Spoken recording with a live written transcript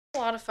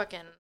lot of fucking...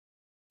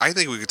 I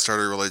think we could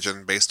start a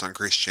religion based on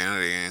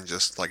Christianity and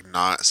just, like,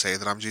 not say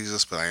that I'm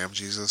Jesus, but I am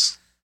Jesus.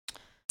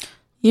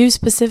 You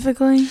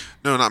specifically?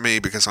 No, not me,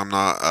 because I'm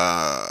not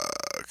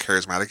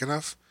charismatic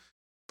enough.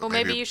 Well,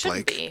 maybe you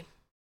shouldn't be.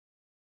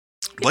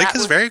 Blake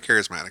is very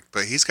charismatic,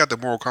 but he's got the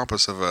moral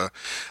compass of a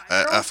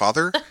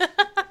father.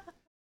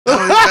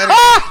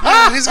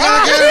 He's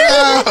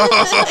got a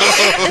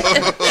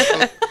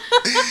good...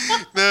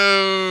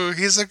 No,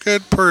 he's a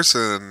good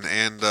person,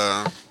 and...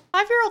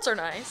 5-year-olds are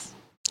nice.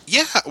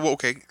 Yeah, well,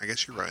 okay, I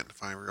guess you're right,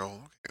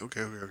 5-year-old.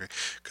 Okay.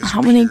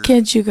 How many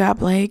kids you got,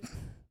 Blake?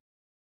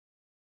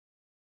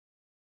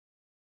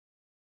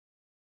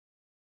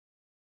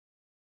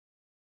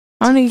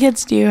 How many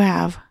kids do you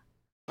have?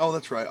 Oh,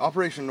 that's right.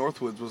 Operation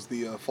Northwoods was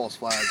the false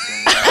flag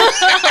thing.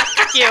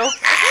 Thank you.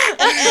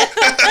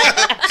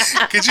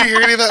 Could you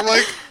hear any of that,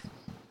 Blake?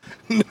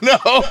 No,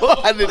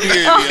 I didn't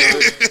hear any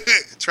of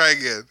it. Try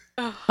again.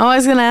 I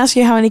was going to ask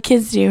you, how many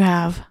kids do you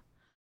have?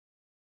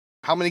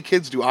 How many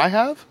kids do I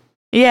have?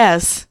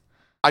 Yes.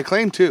 I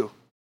claim 2.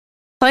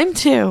 Claim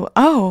 2.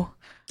 Oh.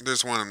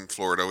 There's one in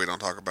Florida we don't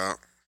talk about.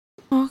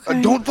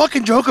 Okay. Don't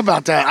fucking joke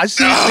about that. I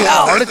seriously had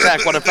a heart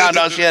attack when I found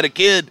out she had a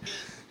kid.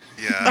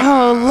 Yeah.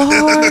 Oh,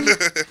 Lord.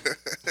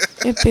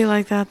 It'd be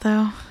like that,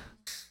 though.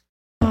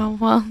 Oh,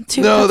 well.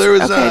 2. No, there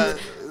was... Okay.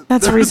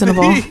 That's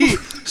reasonable.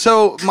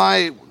 So,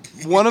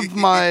 one of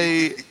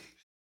my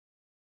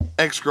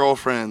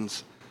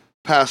ex-girlfriends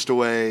passed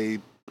away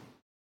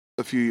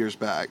a few years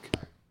back.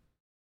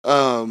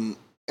 And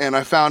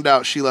I found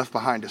out she left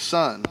behind a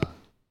son.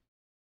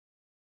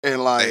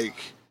 And, like,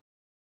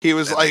 he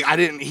was like,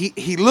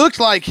 he looked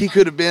like he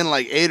could have been,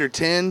 like, 8 or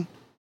 10.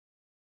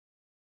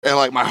 And,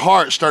 like, my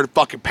heart started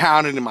fucking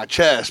pounding in my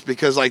chest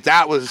because, like,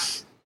 that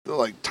was,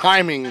 like,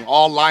 timing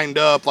all lined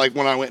up. Like,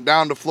 when I went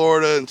down to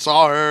Florida and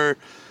saw her.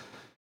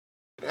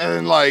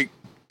 And, like...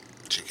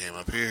 She came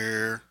up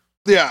here.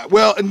 Yeah,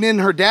 well, and then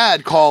her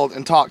dad called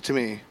and talked to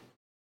me.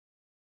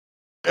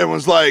 And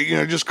was, like,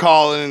 just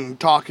calling and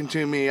talking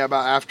to me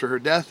about after her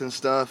death and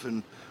stuff.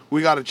 And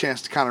we got a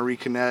chance to kind of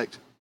reconnect.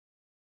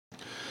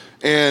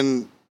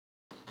 And...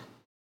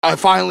 I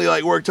finally,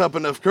 like, worked up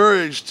enough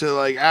courage to,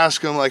 like,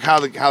 ask him, like, how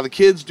the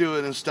kid's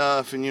doing and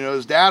stuff, and,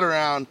 his dad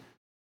around,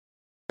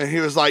 and he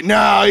was like,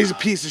 no, he's a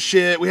piece of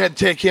shit, we had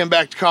to take him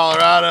back to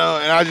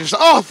Colorado, and I just,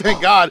 oh,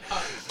 thank God.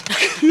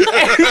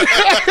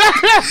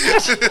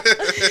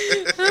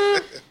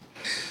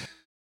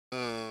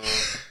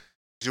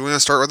 Do you want to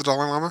start with the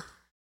Dalai Lama?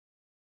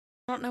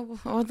 I don't know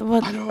what You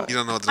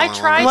don't know what the Dalai Lama I is?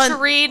 tried to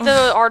read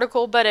the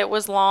article, but it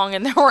was long,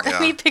 and there weren't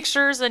any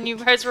pictures, and you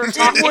guys were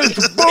talking. It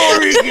was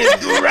boring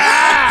and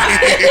dry.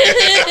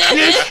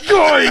 This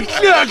story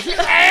sucks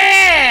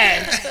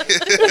ass.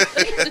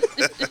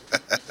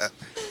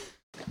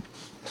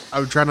 I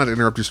would try not to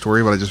interrupt your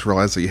story, but I just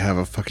realized that you have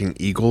a fucking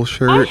eagle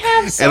shirt. I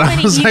have so and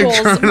many I was eagles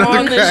like, trying not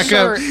on to this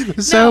crack shirt.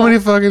 up. So many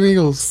fucking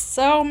eagles.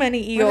 So many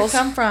Where'd it eagles.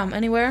 come from?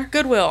 Anywhere?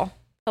 Goodwill.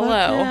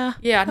 Hello.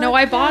 Yeah. No,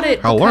 I bought it.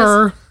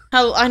 Hello.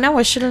 I know,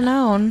 I should have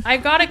known. I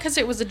got it because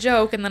it was a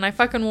joke, and then I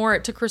fucking wore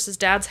it to Chris's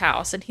dad's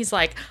house, and he's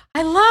like,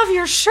 I love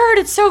your shirt,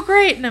 it's so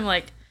great. And I'm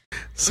like,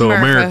 So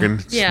American.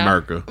 It's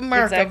America.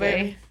 Exactly.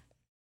 Baby.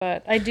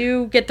 But I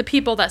do get the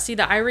people that see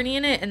the irony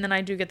in it, and then I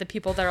do get the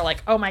people that are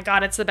like, oh my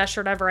God, it's the best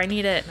shirt ever, I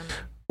need it. And I'm like,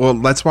 Well,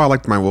 that's why I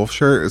liked my wolf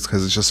shirt, is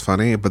because it's just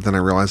funny, but then I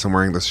realized I'm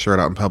wearing this shirt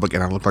out in public,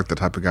 and I look like the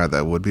type of guy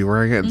that would be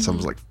wearing it, and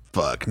someone's like,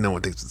 fuck, no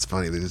one thinks it's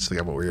funny, they just think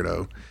I'm a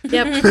weirdo.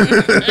 Yep.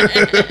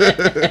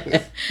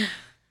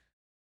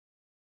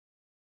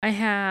 I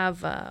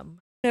have,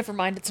 never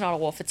mind, it's not a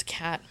wolf, it's a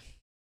cat.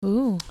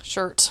 Ooh.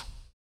 Shirt.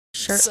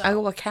 So, I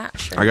go a cat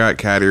shirt. I got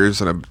cat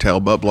ears and a tail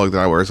butt plug that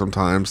I wear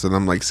sometimes, and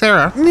I'm like,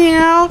 Sarah,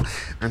 meow.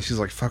 And she's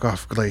like, fuck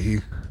off, lady.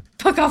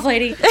 Fuck off,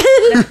 lady.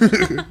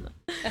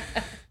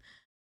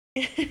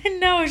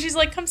 No, she's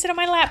like, come sit on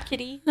my lap,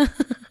 kitty. Do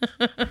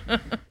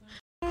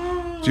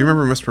you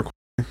remember Mr. McCoy?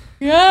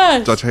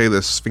 Yes. Did I tell you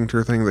this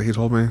sphincter thing that he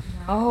told me?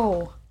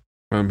 Oh.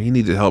 He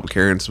needed help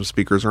carrying some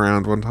speakers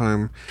around one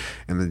time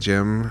in the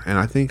gym, and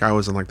I think I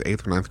was in like the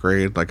 8th or 9th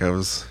grade. Like I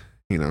was,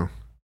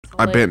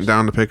 I bent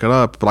down to pick it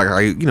up, but like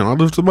I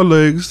lifted my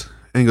legs,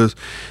 and he goes,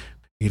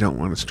 "You don't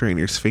want to strain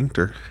your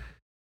sphincter."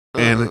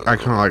 And I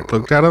kind of like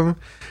looked at him,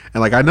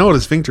 and like I know what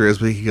a sphincter is,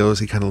 but he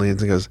kind of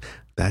leans and goes,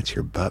 "That's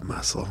your butt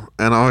muscle,"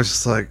 and I was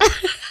just like.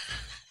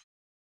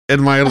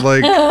 In my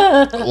like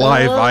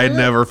life, I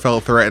never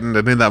felt threatened,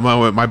 and in that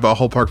moment, my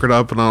butthole puckered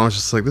up, and I was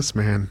just like, "This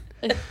man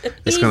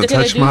is gonna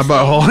touch my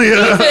butthole."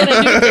 Yeah.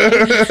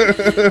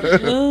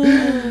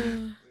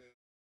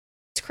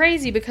 It's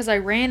crazy because I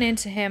ran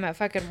into him at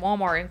fucking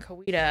Walmart in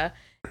Coweta,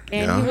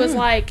 and he was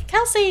like,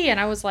 "Kelsey," and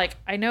I was like,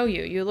 "I know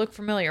you. You look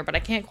familiar, but I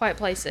can't quite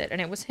place it." And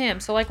it was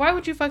him. So like, why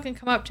would you fucking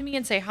come up to me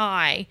and say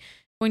hi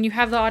when you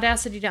have the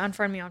audacity to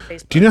unfriend me on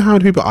Facebook? Do you know how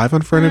many people I've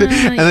unfriended?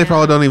 And they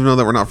probably don't even know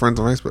that we're not friends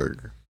on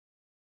Facebook.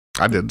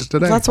 I did this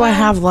today. That's why I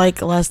have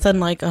like less than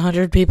like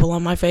 100 people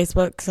on my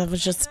Facebook,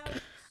 because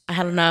I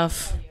had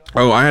enough.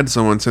 Oh, I had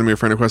someone send me a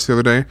friend request the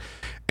other day,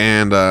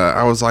 And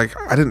I was like,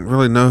 I didn't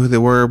really know who they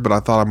were, but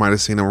I thought I might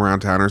have seen them around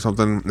town or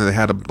something. And they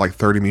had like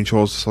 30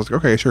 mutuals. So I was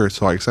like, okay, sure.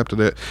 So I accepted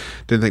it.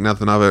 Didn't think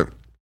nothing of it.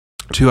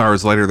 2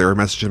 hours later, they were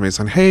messaging me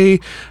saying, hey,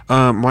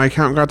 my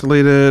account got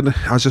deleted.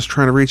 I was just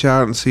trying to reach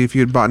out and see if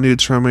you had bought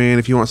nudes from me. And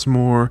if you want some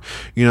more,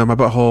 my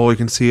butthole, you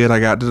can see it. I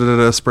got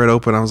spread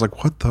open. I was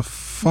like, what the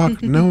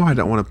fuck? No, I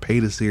don't want to pay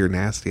to see your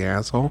nasty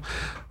asshole.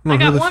 I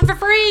got one for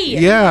free.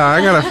 Yeah,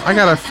 I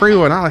got a free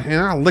one.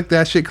 I'll lick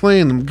that shit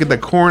clean and get the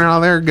corn out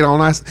of there, get all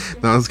nice.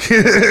 No, I was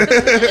kidding.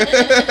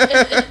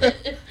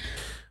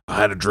 I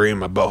had a dream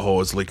my butthole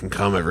was leaking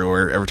cum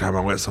everywhere every time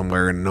I went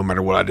somewhere, and no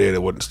matter what I did,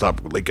 it wouldn't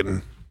stop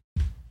leaking.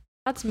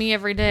 That's me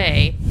every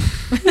day.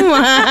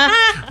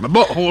 My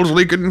butthole's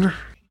leaking.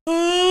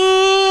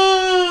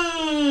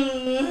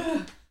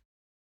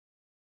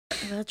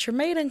 That's your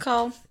maiden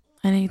call.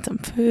 I need some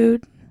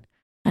food.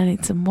 I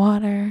need some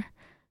water.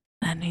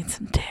 I need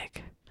some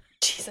dick.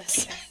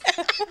 Jesus.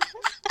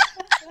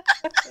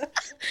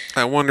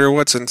 I wonder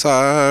what's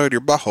inside your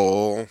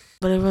butthole.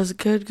 But it was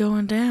good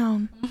going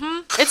down.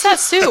 Mm-hmm. It's that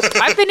soup.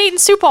 I've been eating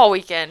soup all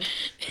weekend.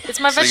 It's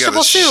my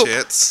vegetable soup.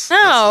 Shits?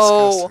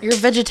 No. You're a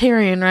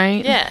vegetarian,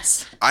 right?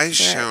 Yes. I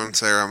shown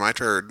Sarah my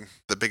turd.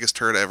 The biggest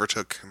turd I ever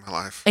took in my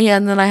life. Yeah,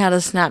 and then I had a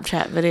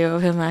Snapchat video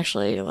of him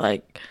actually,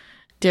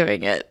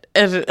 doing it.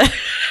 And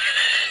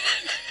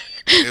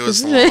It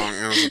was long.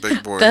 It was a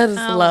big boy. that is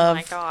love. Oh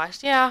my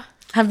gosh. Yeah.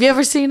 Have you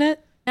ever seen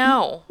it?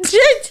 No.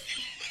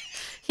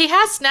 He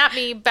has snapped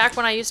me back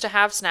when I used to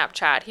have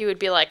Snapchat. He would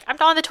be like, I'm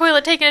on the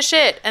toilet taking a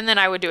shit. And then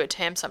I would do it to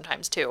him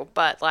sometimes too.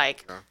 But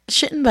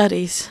Shitting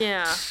buddies.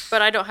 yeah.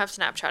 But I don't have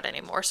Snapchat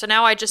anymore. So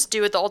now I just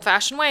do it the old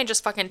fashioned way and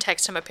just fucking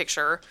text him a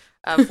picture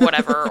of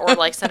whatever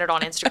or send it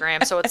on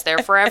Instagram so it's there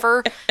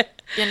forever.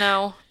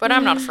 But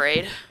I'm not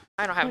afraid.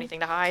 I don't have anything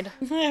to hide.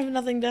 I have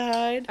nothing to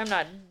hide. I'm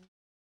not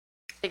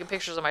taking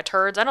pictures of my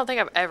turds. I don't think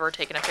I've ever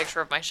taken a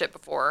picture of my shit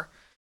before.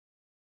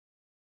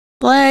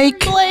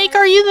 Blake,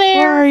 are you there?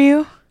 where are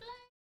you?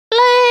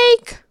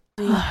 Blake!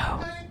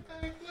 Hello.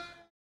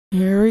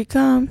 Here he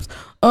comes.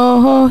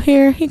 Oh,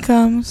 here he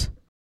comes.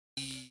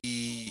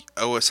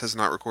 OS is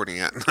not recording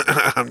yet.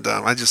 I'm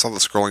dumb. I just saw the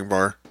scrolling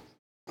bar.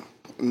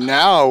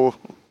 Now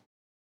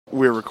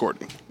we're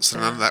recording. So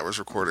none of that was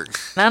recording.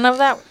 None of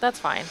that? That's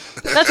fine.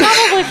 That's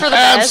probably for the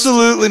best.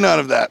 Absolutely none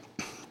of that.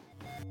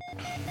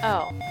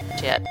 Oh,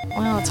 shit.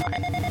 Well, it's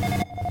fine.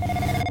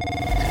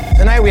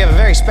 Tonight we have a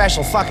very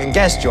special fucking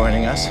guest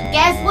joining us.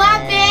 Guess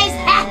what, bitch?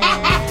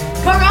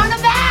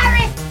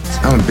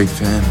 Coronavirus! I'm a big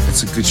fan.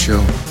 It's a good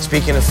show.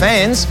 Speaking of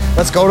fans,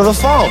 let's go to the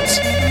phones.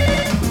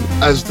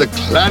 As the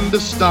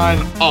clandestine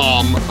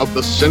arm of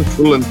the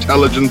Central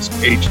Intelligence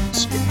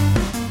Agency.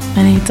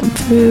 I need some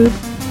food.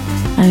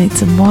 I need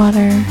some water.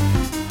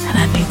 And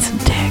I need some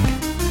dick.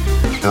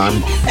 And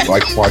I'm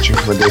watching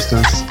from a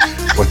distance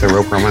with a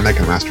rope around my neck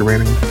and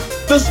masturbating.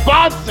 The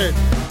sponsor!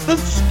 The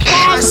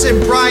sponsor! Listen,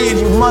 Brian,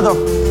 you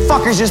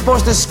motherfuckers, you're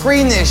supposed to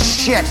screen this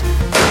shit.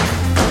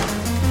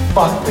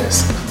 Fuck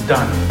this.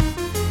 Done.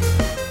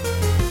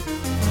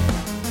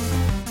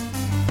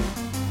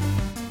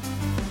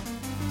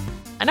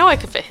 I know I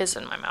could fit his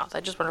in my mouth. I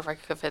just wonder if I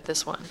could fit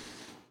this one.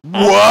 Whoa!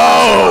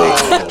 Whoa!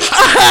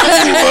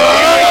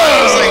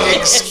 I was like,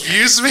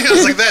 excuse me? I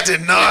was like, that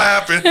did not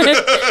happen.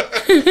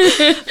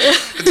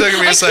 It took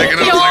me a second.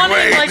 I was like,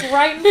 wait.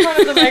 Right in front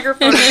of the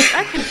microphone.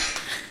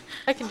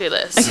 I can do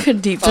this. I could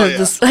deep throat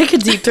this. I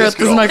could deep throat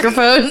this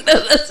microphone.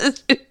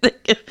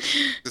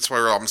 That's why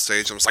we're all on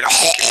stage. I'm just like,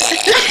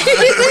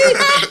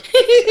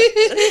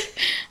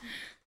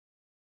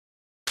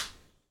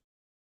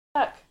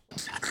 Fuck.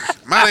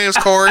 My name's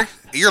Corey.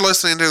 You're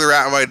listening to The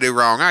Right Way to Do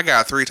Wrong. I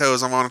got 3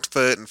 toes on one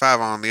foot and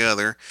 5 on the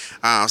other.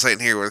 I'm sitting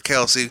here with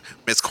Kelsey,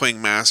 Miss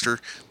Queen-Master.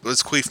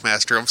 It's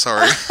Queef-Master, I'm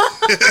sorry.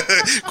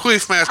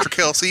 Queef-Master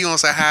Kelsey, you want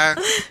to say hi?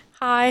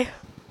 Hi.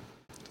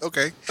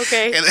 Okay.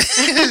 Okay. And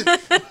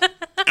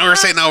we're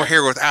sitting over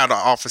here with out of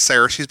office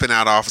Sarah. She's been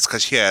out of office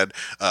because she had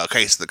a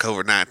case of the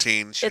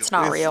COVID-19. It's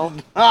not real.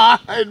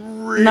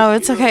 No,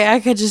 it's okay. I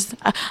could just.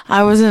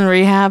 I was in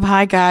rehab.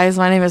 Hi, guys.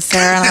 My name is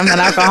Sarah, and I'm an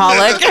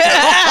alcoholic.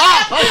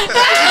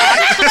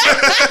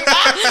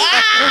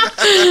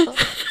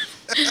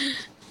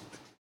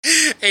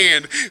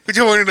 And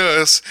joining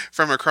us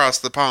from across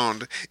the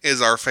pond is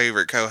our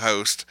favorite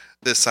co-host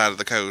this side of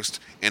the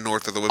coast and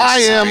north of the I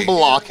Mississippi. am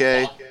Block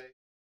A.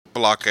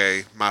 Block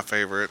A, my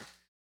favorite.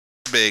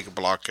 Big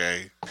Block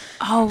A.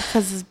 Oh,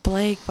 because it's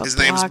Blake. But His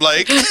name's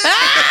Block. Blake.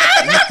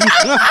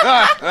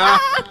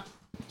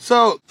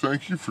 So,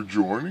 Thank you for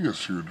joining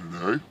us here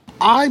today.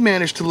 I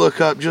managed to look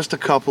up just a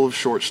couple of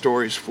short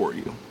stories for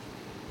you.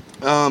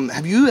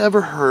 Have you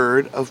ever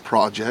heard of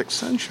Project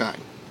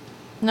Sunshine?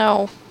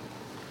 No.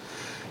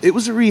 It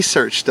was a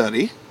research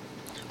study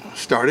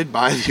started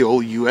by the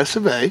old US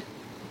of A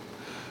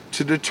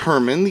to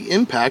determine the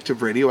impact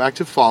of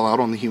radioactive fallout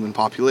on the human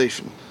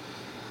population.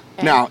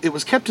 Okay. Now, it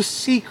was kept a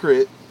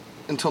secret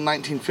until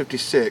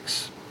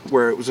 1956,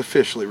 where it was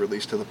officially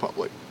released to the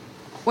public.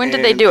 When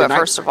did they do it, And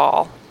first of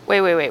all?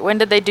 Wait. When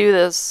did they do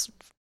this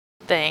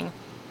thing?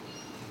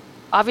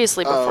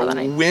 Obviously before the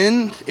night.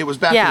 When? It was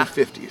back Yeah. in the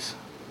 50s.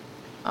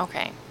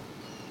 Okay.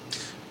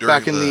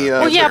 Back in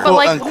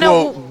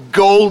the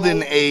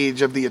golden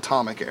age of the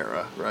atomic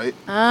era, right?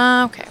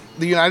 Okay.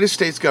 The United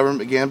States government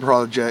began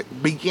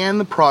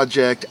the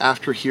project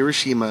after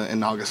Hiroshima and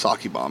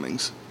Nagasaki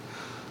bombings.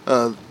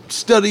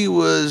 Study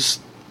was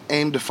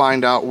aimed to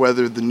find out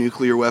whether the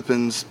nuclear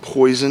weapons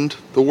poisoned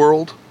the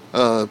world.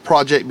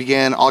 Project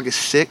began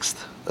August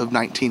 6th of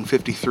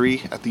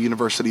 1953 at the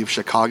University of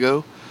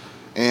Chicago,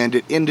 and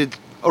it ended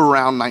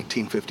around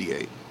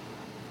 1958.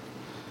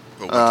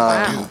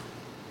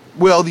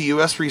 Well, the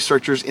U.S.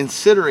 researchers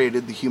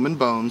incinerated the human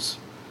bones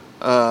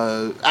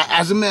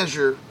as a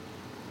measure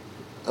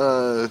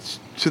to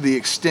the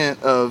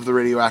extent of the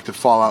radioactive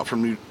fallout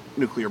from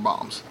nuclear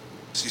bombs.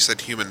 So you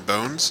said human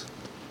bones?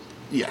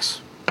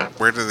 Yes.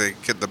 Where do they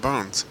get the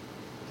bones?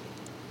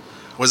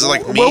 Was it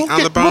like meat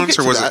on the bones,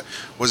 or was it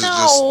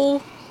just?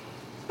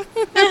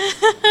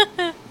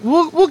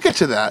 We'll get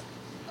to that.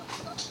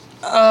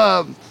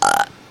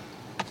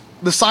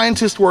 The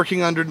scientist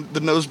working under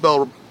the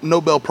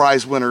Nobel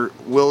Prize winner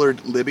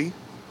Willard Libby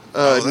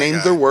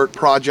named their work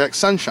Project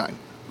Sunshine.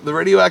 The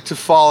radioactive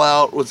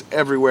fallout was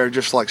everywhere,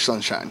 just like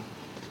sunshine.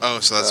 Oh,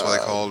 so that's why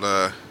they called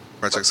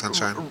Project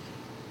Sunshine?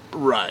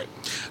 Right.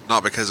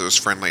 Not because it was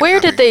friendly. Where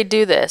did they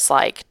do this,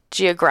 like,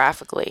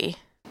 geographically?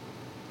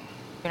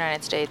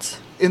 United States.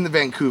 In the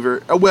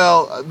Vancouver.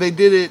 Well, they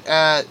did it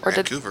at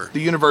Vancouver, the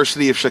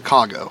University of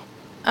Chicago.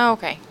 Oh,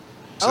 okay.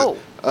 So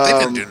they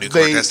didn't do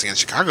nuclear testing in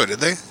Chicago, did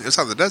they? It was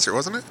on the desert,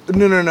 wasn't it?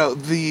 No.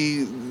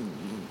 The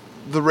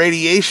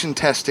radiation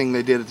testing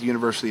they did at the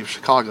University of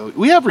Chicago.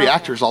 We have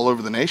reactors all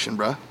over the nation,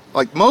 bruh.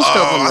 Like, most of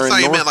them are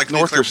in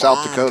North or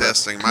South Dakota.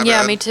 Testing.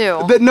 Yeah, me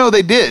too. No,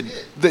 they did.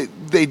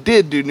 They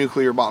did do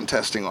nuclear bomb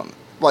testing on them.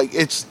 Like,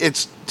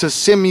 it's to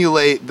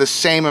simulate the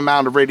same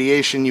amount of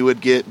radiation you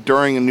would get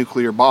during a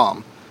nuclear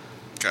bomb.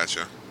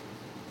 Gotcha.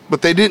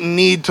 But they didn't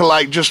need to,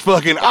 like, just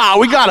fucking,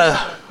 let's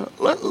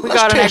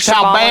test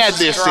how bad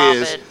this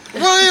is.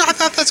 Well, I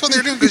thought that's what they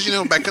were doing because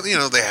back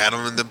they had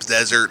them in the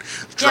desert,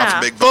 dropping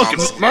big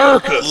bombs.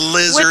 America.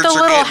 Lizards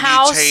are getting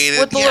mutated.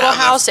 With the little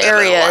house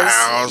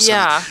areas.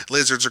 Yeah.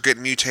 Lizards are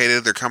getting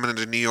mutated. They're coming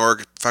into New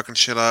York, fucking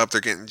shit up.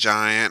 They're getting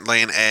giant,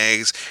 laying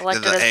eggs.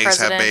 Elected and the eggs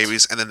president. have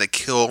babies, and then they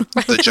kill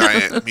the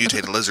giant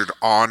mutated lizard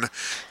on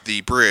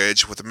the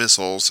bridge with the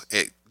missiles.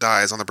 It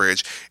dies on the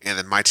bridge, and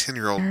then my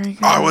 10-year-old.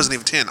 I wasn't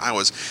even 10. I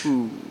was.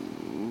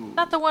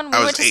 Not the one we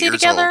I went was to 8 see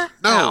years together? old.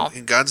 No,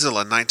 in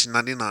Godzilla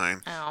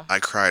 1999. Oh. I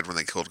cried when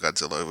they killed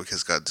Godzilla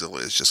because Godzilla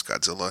is just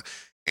Godzilla,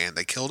 and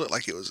they killed it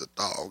like it was a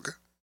dog.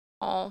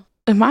 Oh.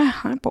 Am I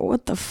hyper?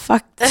 What the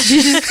fuck did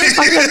you just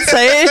fucking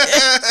say?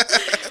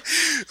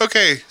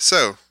 Okay,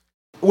 so.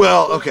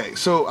 Well, okay,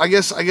 so I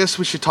guess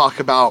we should talk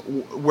about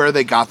where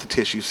they got the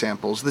tissue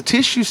samples. The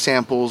tissue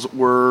samples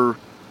were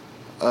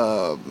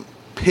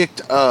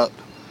picked up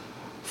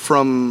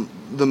from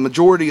the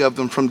majority of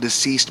them from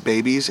deceased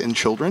babies and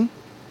children.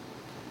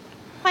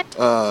 What?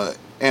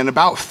 And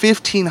about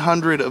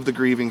 1,500 of the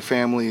grieving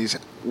families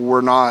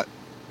were not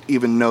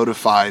even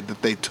notified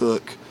that they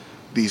took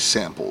these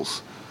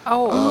samples.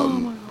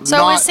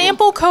 So is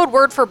sample code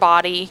word for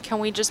body? Can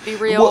we just be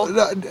real? Well,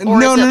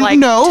 or is it like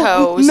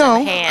toes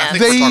and hands?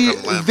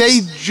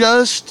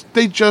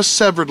 They just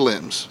severed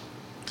limbs.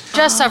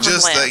 Just severed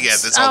limbs.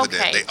 That's all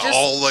they did.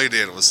 All they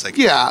did was like,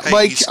 yeah, hey,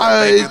 like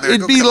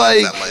it'd be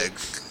like that leg.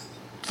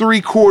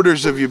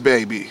 3/4 of your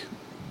baby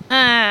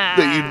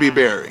that you'd be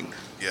burying.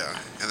 Yeah,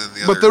 and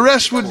then the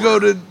rest would go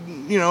to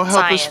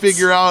help us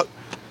figure out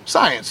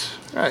science,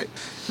 right?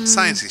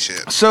 Sciencey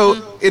shit. So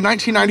in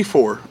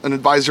 1994, an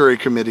advisory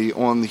committee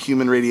on the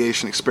human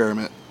radiation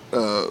experiment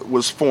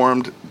was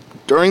formed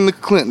during the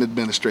Clinton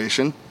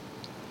administration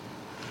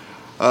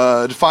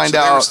to find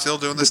out. They were still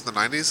doing this in the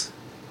 90s?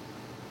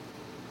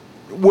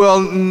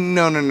 Well,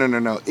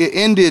 no. It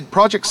ended.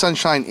 Project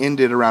Sunshine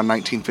ended around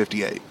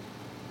 1958.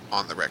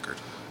 On the record.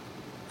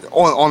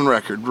 On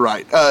record,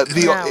 right.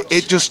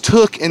 It just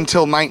took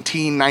until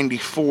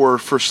 1994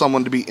 for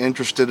someone to be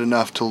interested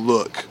enough to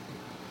look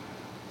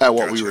at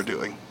what we were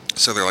doing.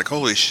 So they're like,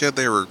 holy shit,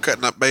 they were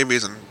cutting up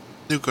babies and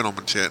nuking them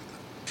and shit.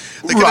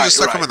 They could have just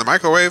stuck them in the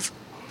microwave.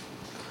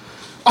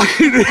 Well,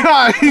 you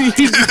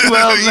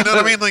know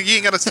what I mean? Like, you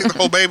ain't got to stick the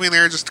whole baby in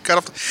there just to cut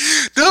off.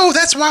 No,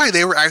 that's why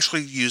they were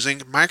actually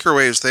using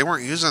microwaves. They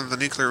weren't using the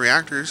nuclear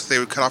reactors. They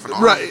would cut off an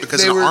arm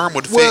because an arm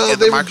would fit in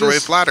the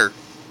microwave platter.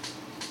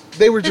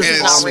 They were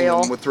just bombing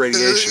them with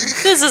radiation.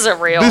 This isn't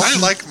real. I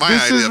like my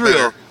idea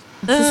better.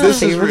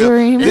 This is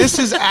real. This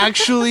is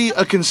actually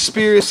a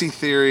conspiracy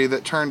theory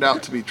that turned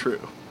out to be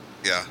true.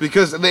 Yeah.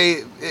 Because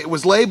it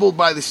was labeled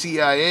by the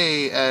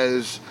CIA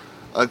as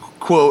a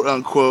quote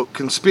unquote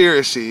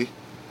conspiracy,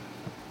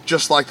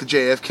 just like the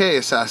JFK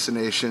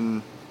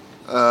assassination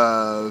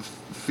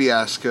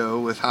fiasco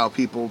with how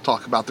people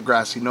talk about the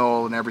grassy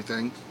knoll and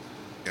everything.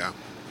 Yeah.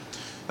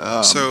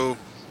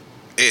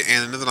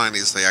 And in the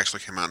 90s, they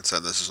actually came out and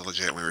said this is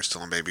legit. We were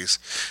stealing babies.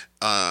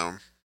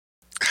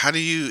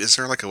 Is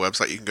there like a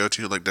website you can go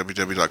to, like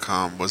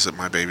www.com? Was it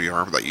my baby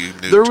arm that you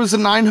nuked? There was a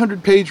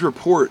 900-page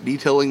report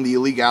detailing the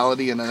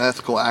illegality and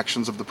unethical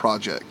actions of the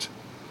project.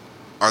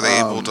 Are they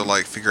able to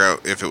like figure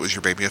out if it was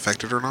your baby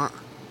affected or not?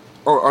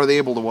 Or are they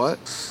able to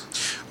what?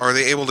 Are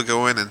they able to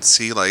go in and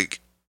see,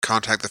 like,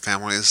 contact the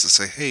families to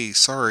say, hey,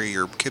 sorry,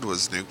 your kid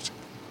was nuked?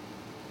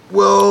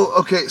 Well,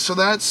 okay, so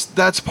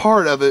that's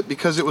part of it,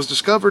 because it was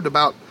discovered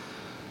about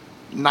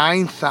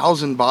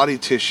 9,000 body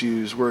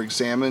tissues were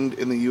examined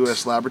in the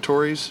U.S.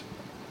 laboratories,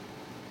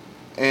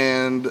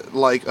 and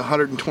like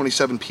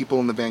 127 people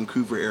in the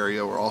Vancouver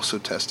area were also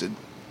tested.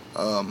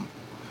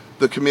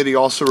 The committee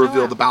also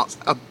revealed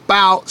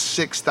about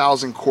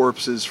 6,000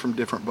 corpses from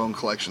different bone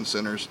collection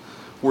centers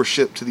were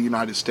shipped to the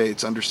United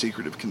States under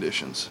secretive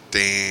conditions.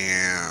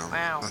 Damn.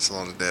 Wow. That's a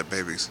lot of dead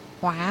babies.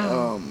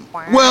 Wow.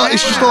 Well,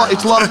 it's just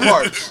it's a lot of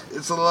parts.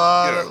 It's a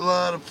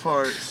lot of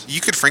parts.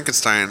 You could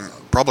Frankenstein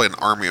probably an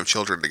army of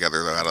children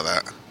together, though, out of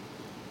that.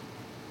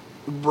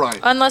 Right.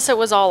 Unless it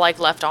was all like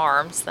left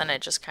arms, then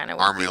it just kind of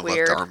would Army be of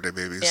weird. left arm dead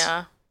babies.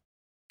 Yeah.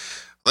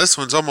 This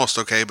one's almost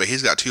okay, but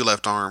he's got 2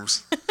 left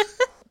arms.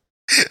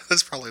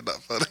 That's probably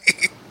not funny.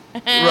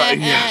 Right,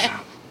 yeah.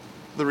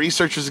 The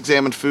researchers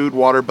examined food,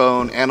 water,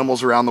 bone,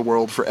 animals around the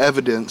world for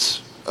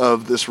evidence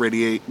of this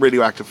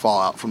radioactive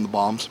fallout from the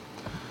bombs.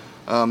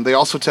 They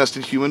also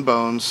tested human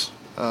bones,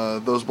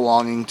 those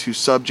belonging to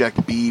subject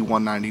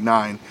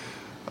B199.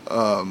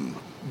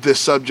 This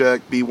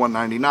subject,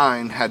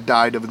 B199, had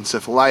died of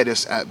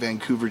encephalitis at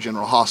Vancouver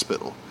General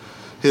Hospital.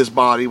 His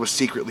body was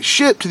secretly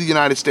shipped to the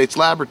United States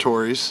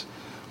laboratories,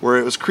 where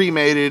it was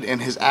cremated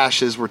and his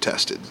ashes were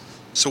tested.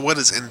 So what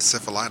is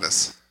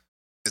encephalitis?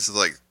 Is it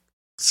like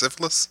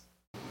syphilis?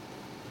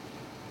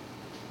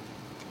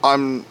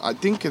 I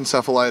think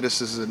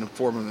encephalitis is a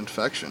form of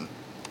infection,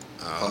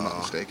 if I'm not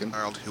mistaken.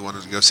 Harold, who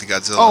wanted to go see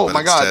Godzilla. Oh but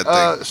my instead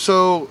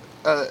god!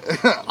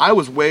 I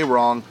was way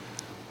wrong.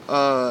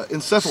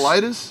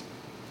 Encephalitis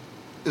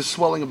is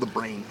swelling of the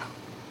brain.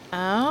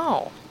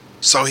 Oh.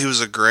 So he was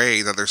a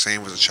gray that they're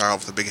saying was a child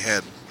with a big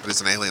head, but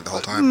he's an alien the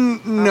whole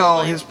time. No,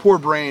 his poor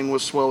brain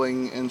was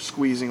swelling and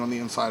squeezing on the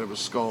inside of his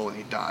skull, and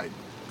he died.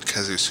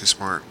 Because he was too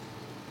smart.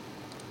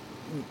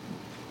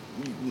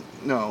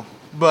 No,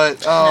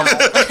 but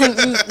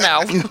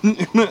No.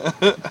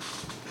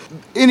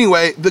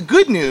 Anyway, the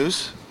good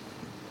news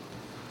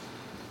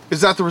is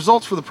that the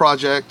results for the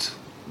project,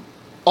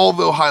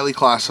 although highly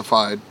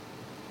classified,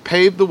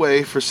 paved the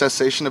way for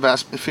cessation of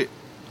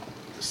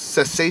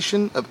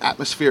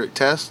atmospheric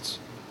tests,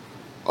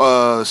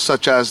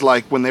 such as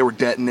like when they were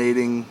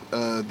detonating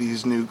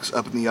these nukes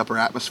up in the upper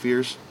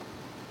atmospheres.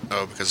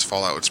 Oh, because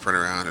fallout would spread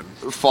around and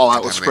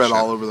fallout would spread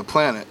all over the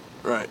planet.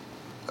 Right.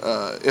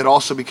 It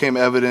also became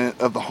evident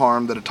of the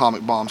harm that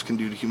atomic bombs can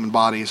do to human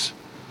bodies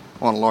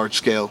on a large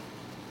scale.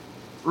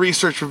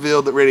 Research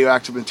revealed that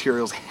radioactive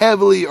materials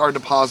heavily are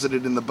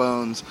deposited in the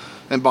bones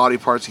and body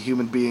parts of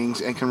human beings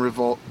and can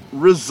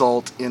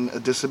result in a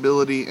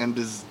disability and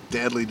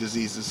deadly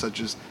diseases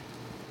such as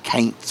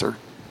cancer.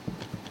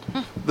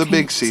 The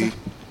big C.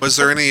 Was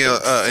there any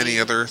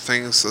other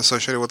things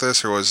associated with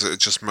this, or was it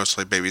just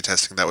mostly baby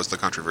testing that was the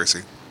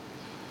controversy?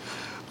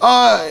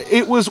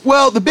 It was,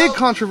 the big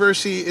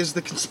controversy is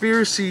the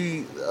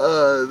conspiracy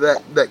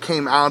that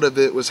came out of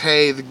it was,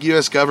 hey, the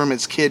U.S.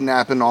 government's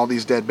kidnapping all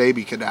these dead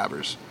baby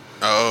cadavers.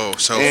 Oh,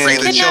 so free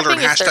the children.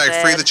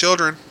 Hashtag free the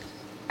children.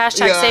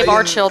 Hashtag save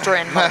our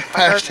children.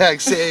 Hashtag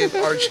save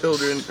our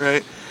children,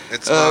 right?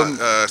 It's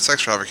not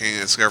sex trafficking,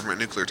 it's government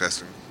nuclear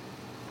testing.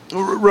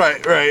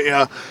 Right,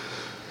 yeah.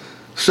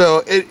 So,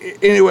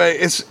 anyway,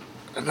 it's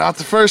not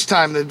the first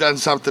time they've done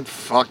something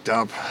fucked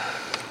up.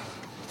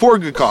 For a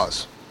good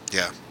cause.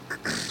 Yeah.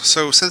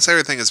 So, since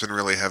everything has been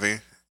really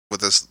heavy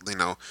with this,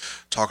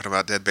 talking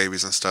about dead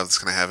babies and stuff that's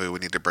kind of heavy, we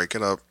need to break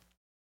it up.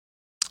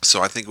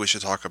 So, I think we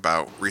should talk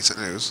about recent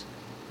news.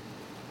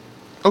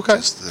 Okay.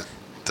 Just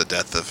the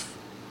death of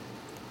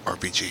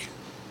RPG.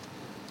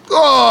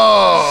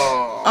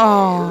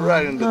 Oh!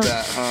 Right into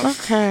that, huh?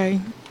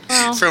 Okay.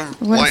 Well, from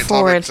light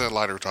topic to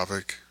lighter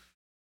topic.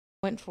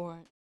 Went for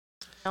it.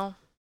 No.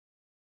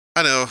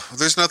 I know.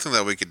 There's nothing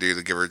that we could do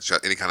to give her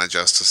any kind of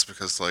justice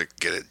because,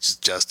 get it,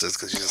 justice,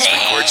 because she's a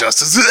Supreme Court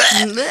justice.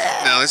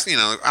 No, it's,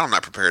 I'm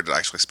not prepared to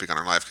actually speak on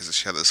her life because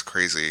she had this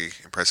crazy,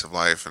 impressive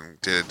life and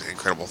did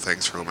incredible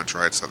things for women's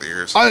rights throughout the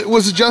years. I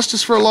was a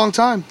justice for a long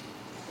time.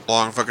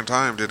 Long fucking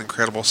time. Did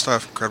incredible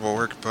stuff, incredible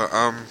work. But,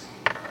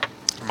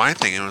 my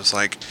thing, it was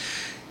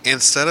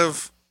instead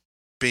of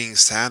being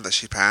sad that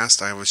she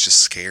passed, I was just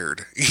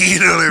scared. You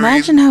know what I mean?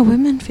 Imagine how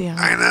women feel.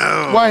 I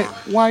know.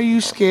 Why are you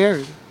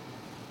scared?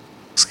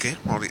 Scared?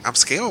 Well, I'm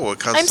scared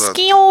because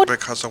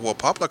because the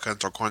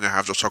Republicans are going to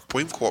have the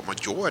Supreme Court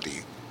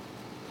majority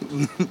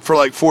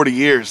for 40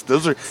 years.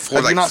 Those are.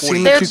 Have you not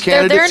seen the two candidates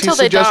they're there until he's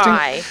suggesting?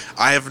 Die.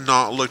 I have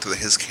not looked at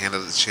his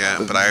candidates yet,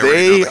 but I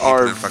already know that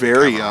are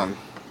very young.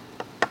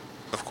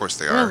 Of course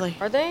they are. Really?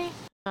 Are they?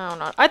 I don't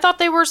know. I thought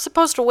they were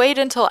supposed to wait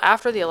until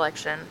after the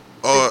election.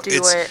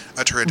 It's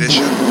a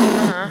tradition.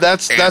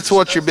 That's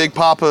what your big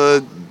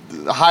papa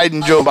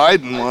hiding Joe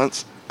Biden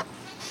wants.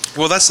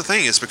 Well, that's the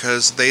thing, is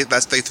because they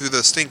threw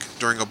the stink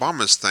during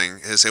Obama's thing.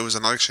 It was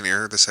an election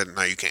year. They said,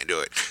 no, you can't do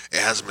it. It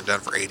hasn't been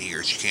done for 80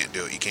 years. You can't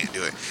do it. You can't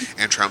do it.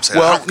 And Trump said,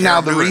 well, I don't care,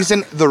 now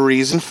the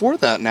reason for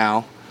that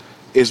now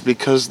is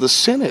because the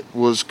Senate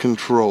was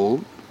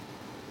controlled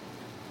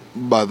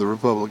by the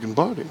Republican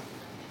Party.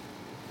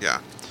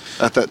 Yeah.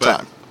 At that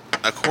time.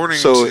 According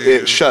so to...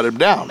 it shut him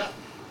down.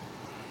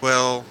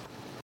 Well,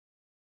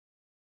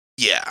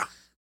 yeah.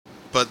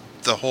 But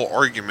the whole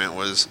argument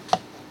was,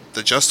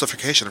 the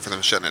justification for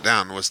them shutting it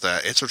down was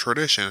that it's a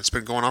tradition. It's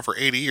been going on for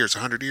 80 years,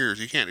 100 years.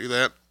 You can't do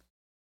that.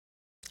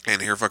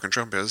 And here fucking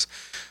Trump is,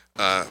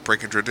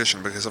 breaking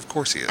tradition, because of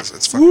course he is.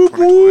 It's fucking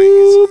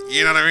 2020.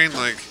 You know what I mean?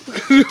 Like...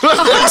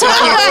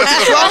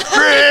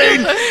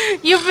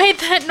 You made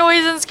that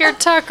noise and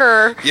scared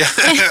Tucker. Yeah.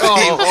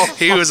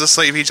 He was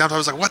asleep. He jumped. I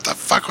was like, what the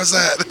fuck was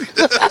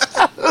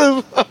that?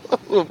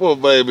 Oh,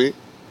 baby.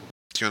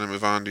 Do you want to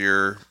move on to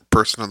your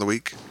person of the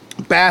week?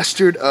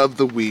 Bastard of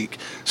the week.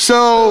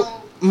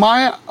 So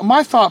my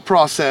thought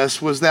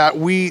process was that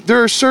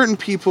there are certain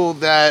people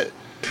that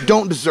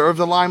don't deserve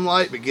the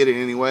limelight but get it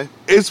anyway.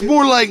 It's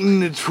more like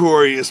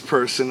notorious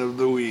person of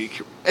the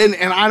week. And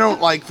I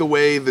don't like the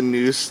way the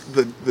news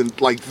the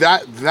like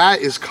that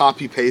is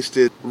copy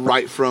pasted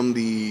right from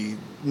the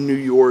New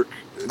York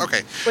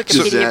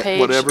Wikipedia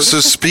page. Whatever. So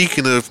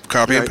speaking of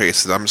copy and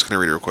pasted, I'm just gonna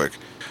read it real quick.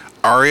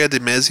 Aria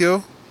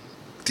DiMezzo?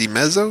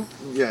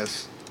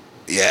 Yes.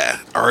 Yeah,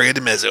 Aria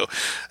DiMezzo,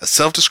 a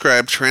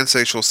self-described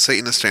transsexual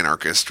Satanist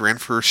anarchist, ran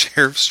for a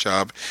sheriff's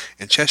job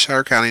in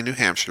Cheshire County, New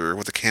Hampshire,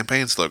 with a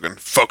campaign slogan,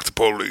 "Fuck the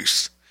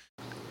police,"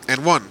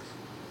 and won.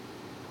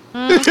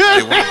 Oh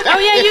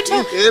yeah, you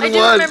told. I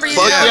do remember you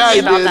telling me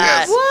about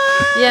that.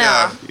 What?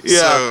 Yeah.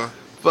 So,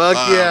 fuck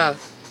yeah.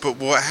 But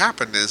what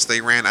happened is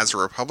they ran as a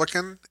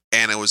Republican,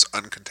 and it was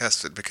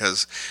uncontested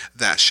because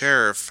that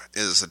sheriff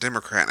is a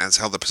Democrat and has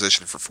held the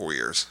position for 4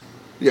 years.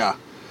 Yeah.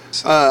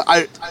 So.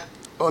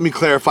 Let me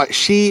clarify.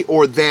 She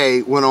or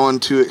they went on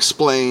to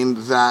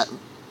explain that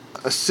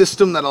a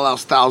system that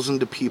allows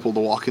thousands of people to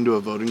walk into a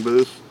voting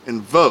booth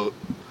and vote,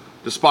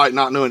 despite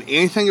not knowing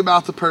anything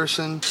about the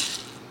person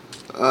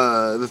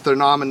that they're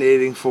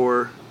nominating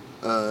for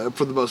the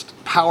most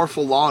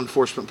powerful law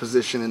enforcement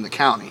position in the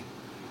county,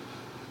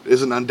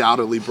 is an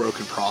undoubtedly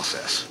broken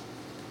process.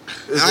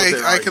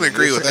 I can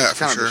agree with that, it's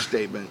kind for of sure. a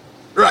statement.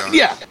 Right,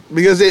 yeah.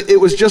 Because it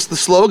was just the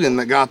slogan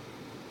that got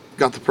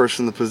the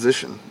person the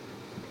position.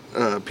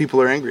 People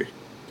are angry.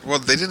 Well,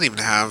 they didn't even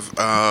have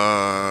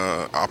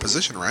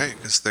opposition, right?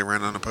 Because they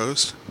ran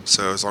unopposed.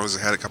 So as long as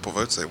they had a couple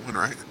votes, they won,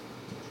 right?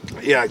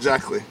 Yeah,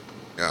 exactly.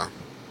 Yeah.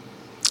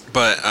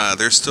 But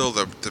there's still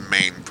the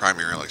main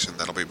primary election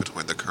that'll be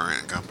between the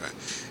current incumbent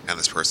and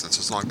this person. So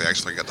as long as they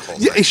actually get the whole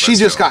thing. Yeah, she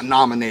just got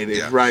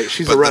nominated, right?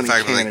 She's a running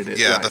candidate.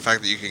 The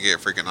fact that you can get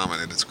freaking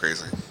nominated is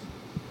crazy.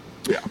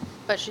 Yeah.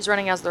 But she's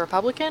running as the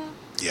Republican?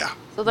 Yeah.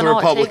 So then the all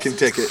Republican it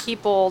takes ticket. is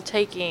people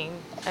taking,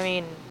 I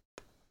mean,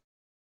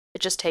 it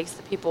just takes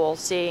the people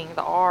seeing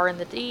the R and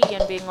the D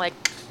and being like,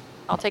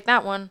 I'll take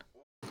that one.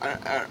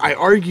 I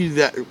argue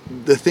that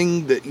the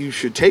thing that you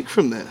should take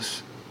from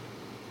this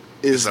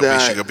is that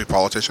we should go be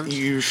politicians?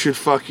 You should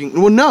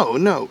fucking... Well,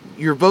 no.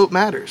 Your vote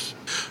matters.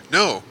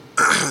 No.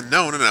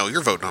 No.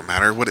 Your vote don't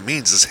matter. What it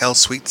means is hell,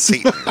 sweet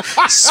Satan.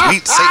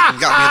 Sweet Satan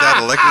got me that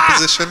elected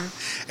position,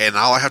 and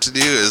all I have to do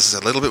is a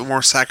little bit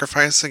more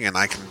sacrificing, and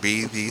I can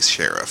be the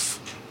sheriff.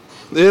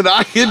 Then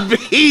I can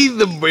be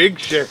the big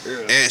sheriff.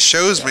 And it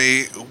shows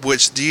me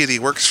which deity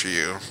works for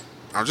you.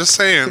 I'm just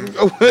saying.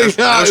 Oh no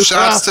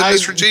shots to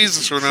Mr.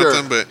 Jesus or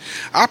nothing, but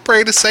I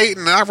pray to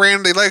Satan. I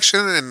ran the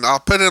election, and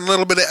I'll put in a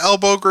little bit of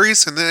elbow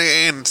grease,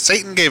 and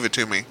Satan gave it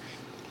to me.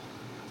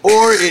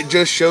 Or it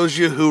just shows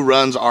you who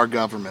runs our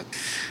government.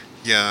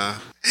 Yeah.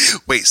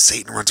 Wait,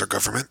 Satan runs our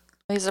government?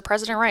 He's the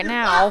president right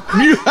now.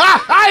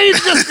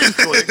 He's just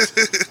into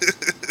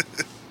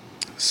it.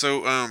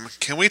 So,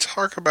 can we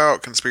talk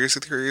about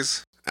conspiracy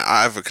theories?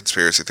 I have a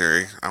conspiracy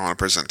theory I want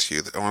to present to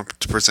you. I want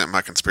to present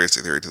my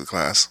conspiracy theory to the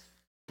class.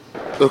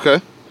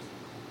 Okay.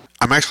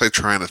 I'm actually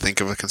trying to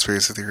think of a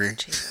conspiracy theory.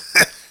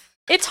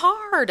 It's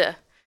hard.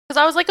 Because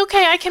I was like,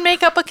 okay, I can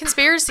make up a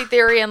conspiracy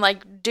theory and,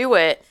 like, do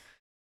it.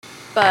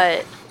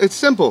 But... It's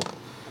simple.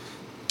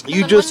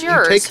 You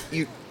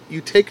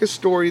take a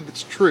story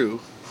that's true,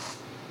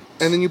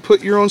 and then you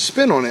put your own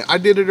spin on it. I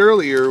did it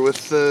earlier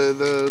with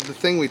the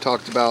thing we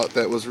talked about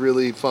that was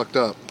really fucked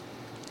up.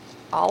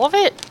 All of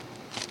it?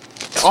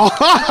 All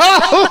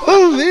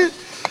of it?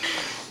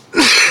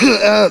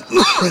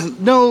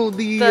 No,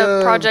 the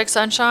Project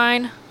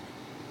Sunshine?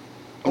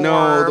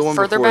 No, the one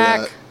further before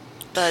back?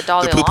 That. The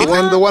Dalai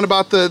Lama? The one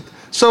about the...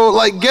 So,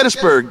 like,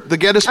 Gettysburg. The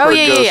Gettysburg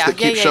ghost that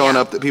keeps showing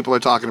up that people are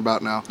talking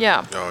about now.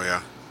 Yeah. Oh,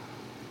 yeah.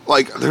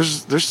 Like,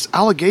 there's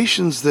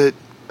allegations that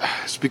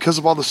it's because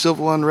of all the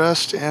civil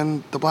unrest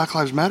and the Black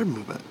Lives Matter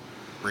movement.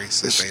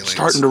 Racist aliens.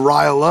 Starting to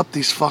rile up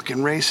these fucking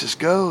racist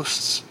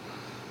ghosts.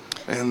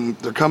 And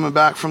they're coming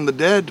back from the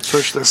dead to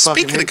push their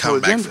fucking hateful agenda. Speaking of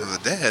coming back from the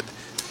dead,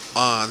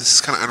 this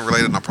is kind of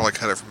unrelated, and I'll probably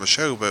cut it from the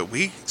show, but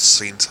we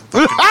seen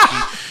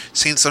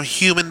some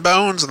human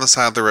bones on the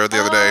side of the road the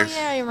other day. Oh,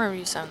 yeah, I remember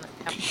you saying that.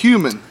 Yeah.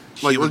 Human.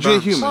 Like, Human legit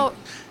bones. human. Well,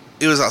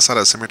 It was outside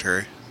of a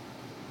cemetery.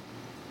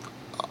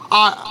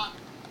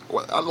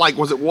 Like,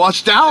 was it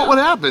washed out? What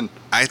happened?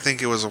 I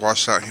think it was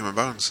washed out human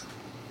bones.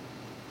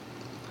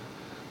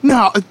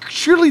 No,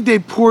 surely they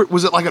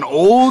was it like an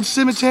old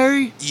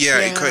cemetery?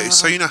 Yeah.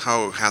 So you know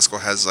how Haskell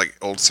has like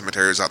old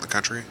cemeteries out in the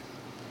country?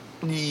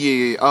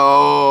 Yeah.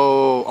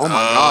 Oh my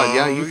God.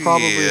 Yeah, you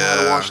probably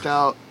had it washed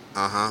out.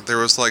 There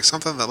was like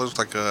something that looked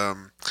like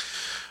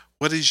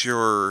what is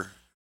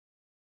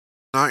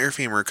not your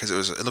femur, because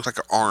it looked like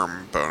an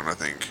arm bone, I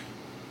think.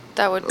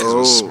 That would be it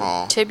was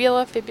small.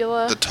 Tibula,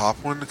 fibula. The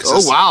top one.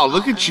 Oh wow!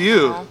 Look at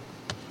you.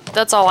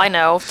 That's all I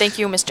know. Thank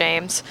you, Miss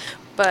James.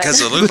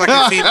 Because it looked like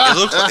a femur.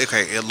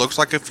 It looked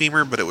like a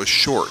femur, but it was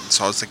short.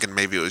 So I was thinking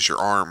maybe it was your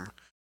arm.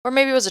 Or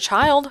maybe it was a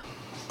child.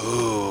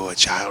 Ooh, a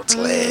child's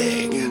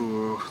leg.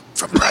 Ooh.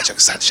 From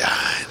Project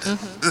Sunshine.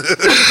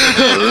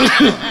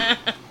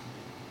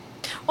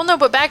 Well, no,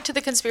 but back to the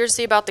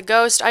conspiracy about the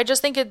ghost. I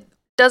just think it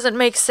doesn't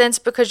make sense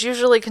because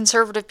usually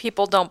conservative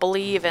people don't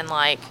believe in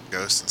like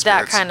ghosts and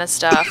that kind of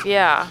stuff.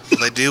 Yeah. Well,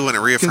 they do when it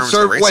reaffirms the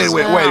racism.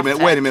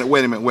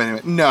 Wait a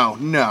minute.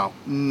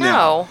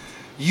 No.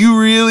 You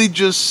really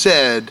just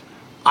said,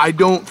 I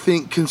don't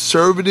think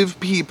conservative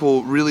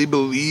people really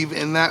believe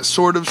in that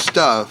sort of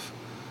stuff.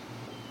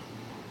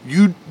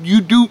 You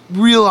do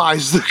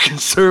realize that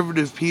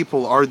conservative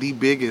people are the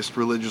biggest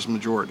religious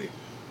majority.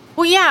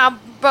 Well, yeah,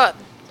 but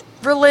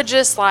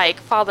religious,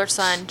 like Father,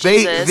 Son,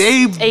 Jesus,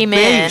 they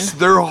Amen. base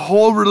their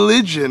whole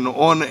religion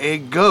on a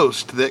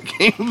ghost that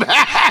came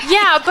back.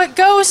 Yeah, but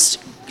ghost,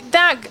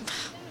 like,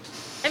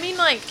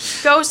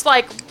 ghosts,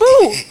 like,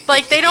 boo!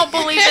 Like, they don't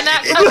believe in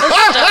that kind of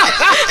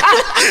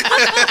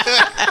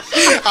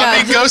stuff. I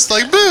mean, ghosts,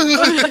 like, boo!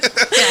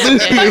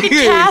 Fucking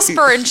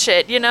Casper and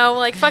shit, you know?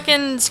 Like,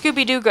 fucking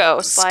Scooby-Doo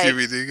ghosts.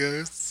 Scooby-Doo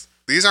ghosts?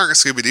 These aren't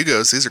Scooby-Doo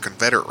ghosts. These are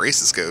Confederate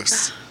racist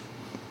ghosts.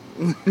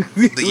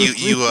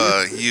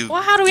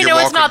 Well, how do we know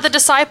it's not the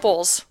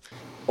disciples?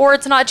 Or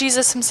it's not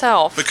Jesus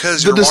himself?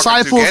 Because the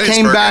disciples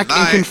came back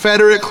in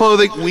Confederate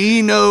clothing.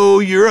 We know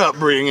your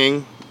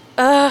upbringing.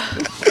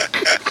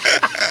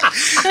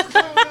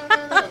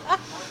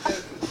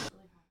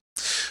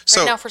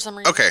 So, right now, for some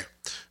reason. Okay,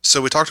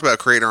 so we talked about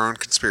creating our own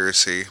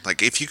conspiracy.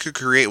 Like, if you could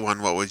create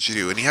one, what would you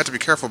do? And you have to be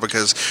careful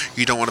because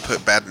you don't want to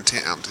put bad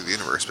intent out into the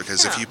universe.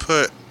 Because if you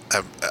put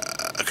a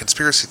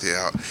conspiracy theory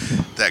out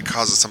that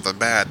causes something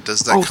bad,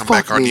 does that come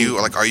back on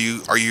you? Like, are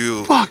you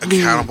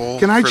accountable?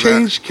 Can I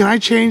change? Can I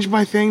change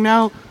my thing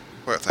now?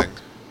 What thing?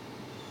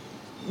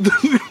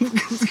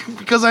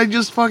 Because I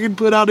just fucking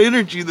put out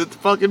energy that's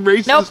fucking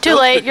racist. Nope, too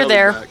late. You're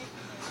there. Back.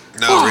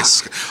 No,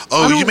 racist.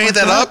 Oh, you made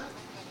that up?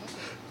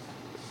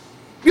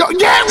 Yo,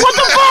 yeah, what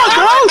the fuck,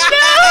 bro?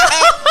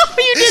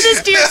 No, you did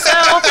this to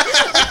yourself.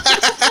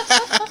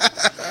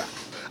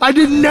 I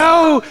didn't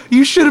know.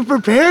 You should have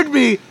prepared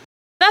me.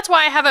 That's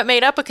why I haven't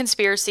made up a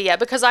conspiracy yet,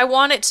 because I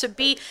want it to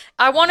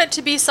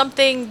be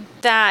something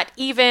that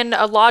even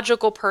a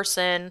logical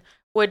person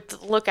would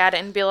look at it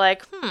and be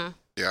like,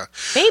 yeah,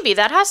 maybe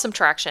that has some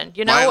traction,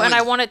 you know? And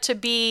I want it to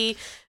be,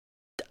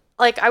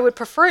 like, I would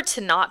prefer it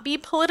to not be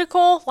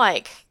political,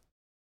 like,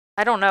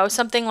 I don't know,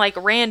 something like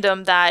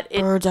random that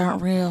birds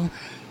aren't real.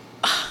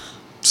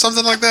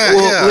 Something like that,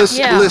 well,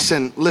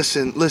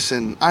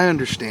 listen, I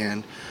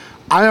understand.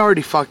 I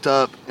already fucked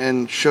up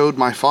and showed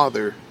my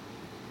father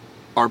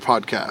our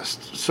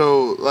podcast.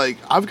 So, like,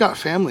 I've got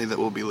family that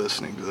will be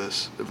listening to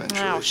this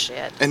eventually. Oh,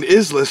 shit. And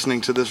is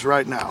listening to this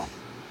right now.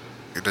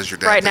 Does your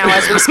dad right now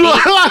as we speak?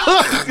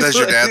 Does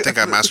your dad think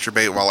I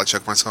masturbate while I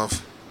choke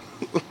myself?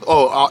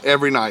 Oh,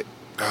 every night.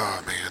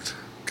 Oh, man.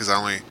 Because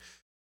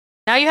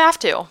Now you have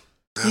to.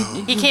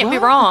 No. You can't be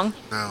wrong.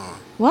 No.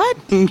 What?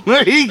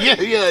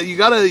 yeah, you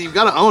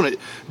gotta own it.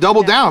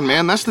 Double down,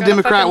 man. That's the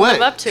Democrat way.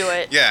 Live up to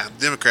it. Yeah,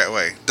 Democrat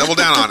way. Double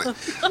down on it.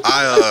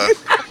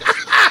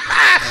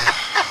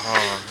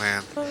 Oh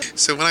man.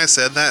 So when I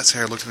said that,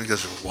 Sarah looked at me and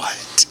goes,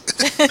 "What?"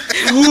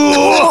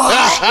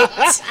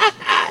 What?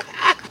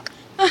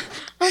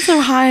 I'm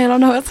so high. I don't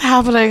know what's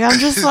happening. I'm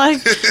just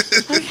like,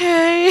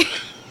 okay.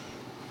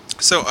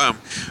 So,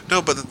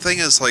 no, but the thing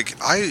is, like,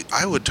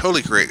 I would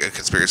totally create a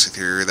conspiracy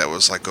theory that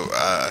was like,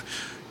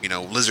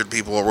 lizard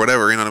people or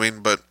whatever, you know what I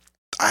mean? But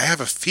I have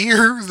a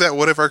fear that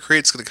whatever I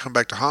create is going to come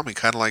back to haunt me.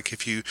 Kind of like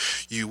if you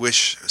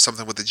wish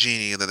something with the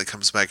genie and then it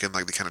comes back and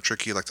like they kind of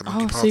trick you, like the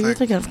monkey paw thing. So you're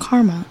thinking of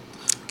karma.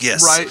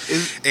 Yes. Right.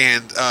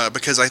 And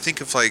because I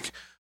think of like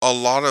a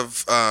lot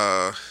of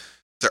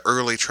the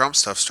early Trump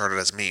stuff started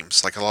as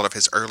memes. Like a lot of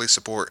his early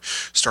support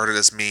started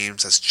as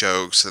memes, as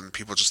jokes, and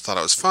people just thought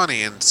it was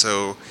funny, and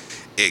so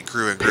it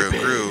grew and grew and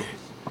grew.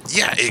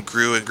 Yeah, it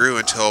grew and grew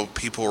until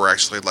people were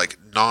actually like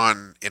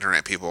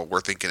non-internet people were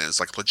thinking it was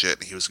like legit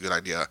and he was a good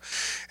idea.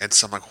 And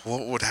so I'm like,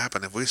 what would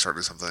happen if we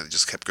started something that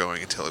just kept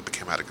going until it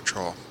became out of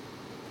control?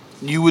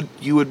 You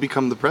would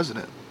become the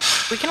president.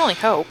 We can only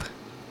hope.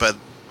 But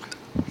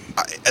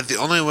the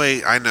only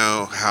way I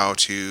know how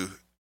to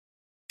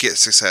get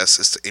success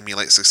is to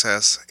emulate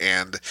success,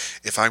 and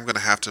if I'm going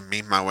to have to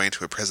meme my way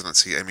into a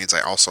presidency, it means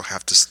I also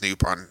have to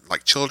snoop on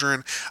like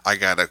children. I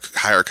got to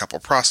hire a couple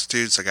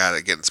prostitutes. I got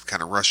to get in some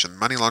kind of Russian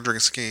money laundering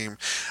scheme.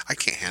 I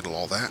can't handle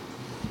all that.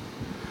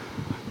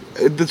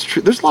 That's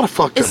true. There's a lot of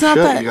fucked up shit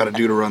you got to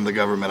do to run the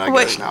government, I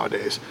guess,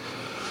 nowadays.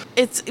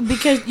 It's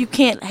because you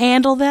can't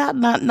handle that,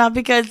 not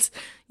because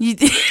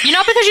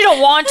Not because you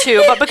don't want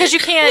to, but because you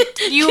can't.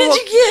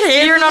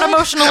 You're not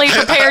emotionally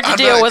prepared to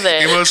deal with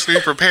it. Emotionally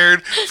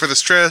prepared for the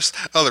stress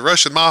of the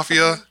Russian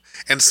mafia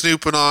and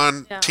snooping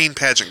on teen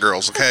pageant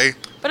girls, okay?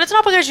 But it's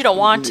not because you don't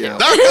want to. Not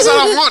because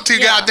I don't want to,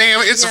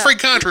 goddamn it. It's a free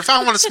country. If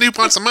I want to snoop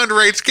on some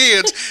underage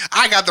kids,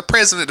 I got the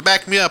president to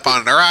back me up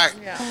on it, all right?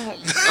 Yeah. Oh,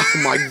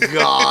 my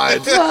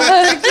God.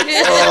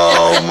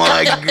 Oh,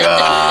 my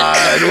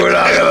God. We're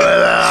not going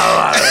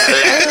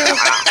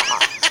to...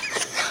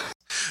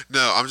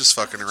 No, I'm just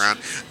fucking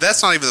around.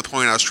 That's not even the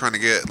point I was trying to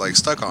get,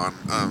 stuck on.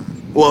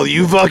 Well,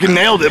 you fucking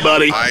nailed it,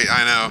 buddy.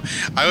 I know.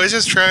 I was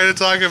just trying to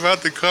talk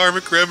about the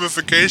karmic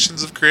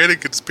ramifications of creating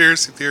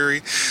conspiracy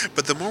theory.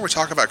 But the more we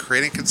talk about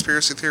creating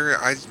conspiracy theory,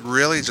 I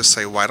really just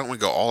say, why don't we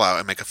go all out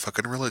and make a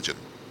fucking religion?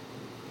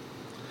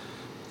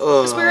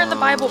 Because we're in the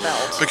Bible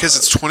Belt. Because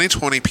it's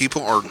 2020,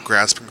 people are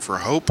grasping for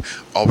hope.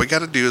 All we got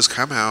to do is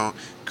come out,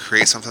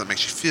 create something that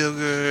makes you feel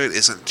good,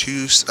 isn't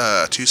too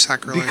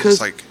sacrilegious.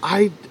 Because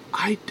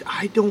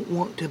I don't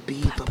want to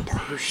be the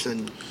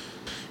person.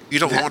 You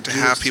don't want to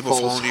have people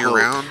following you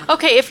around?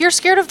 Okay, if you're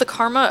scared of the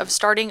karma of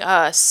starting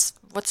us,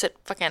 what's it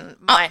fucking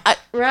right?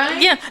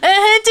 Yeah.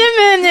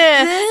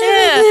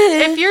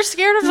 If you're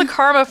scared of the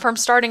karma from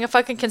starting a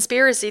fucking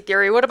conspiracy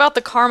theory, what about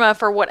the karma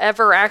for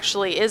whatever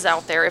actually is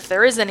out there, if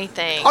there is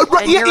anything?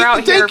 And you're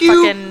out here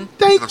fucking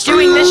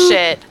doing this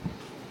shit.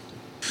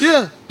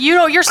 Yeah.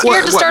 You're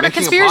scared to start a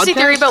conspiracy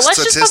theory, but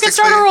let's just fucking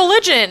start a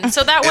religion.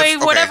 So that way,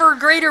 whatever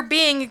greater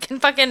being can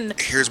fucking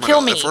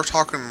kill me. If we're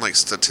talking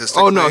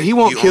statistically. Oh, no, he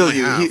won't kill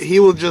you.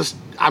 He will just,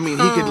 he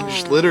could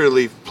just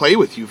literally play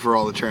with you for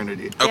all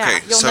eternity. Okay, yeah,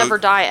 you'll never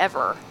die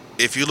ever.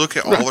 If you look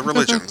at all the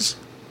religions,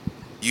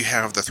 you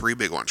have the three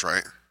big ones,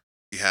 right?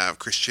 You have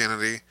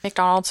Christianity.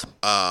 McDonald's.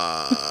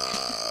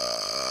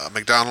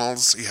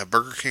 McDonald's. You have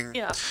Burger King.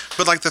 Yeah.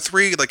 But the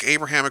three,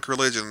 Abrahamic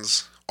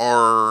religions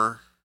are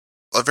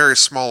a very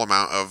small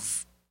amount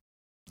of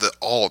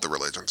all of the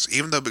religions.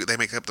 Even though they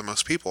make up the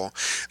most people,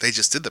 they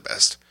just did the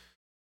best.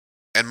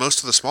 And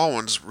most of the small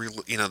ones,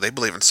 they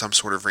believe in some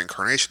sort of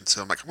reincarnation.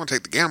 So I'm like, I'm going to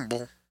take the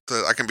gamble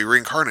that I can be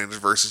reincarnated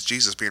versus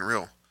Jesus being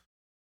real.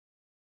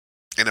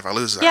 And if I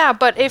lose that. Yeah,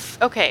 but if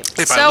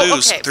I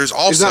lose, there's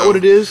also... Is that what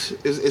it is?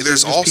 Is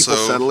there's just also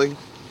people settling?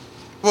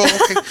 Well,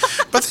 okay.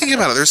 But think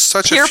about it. There's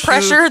such peer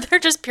pressure. They're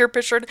just peer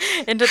pressured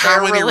into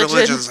their religion. How many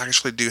religions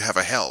actually do have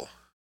a hell?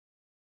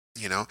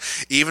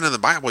 Even in the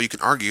Bible, you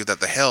can argue that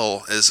the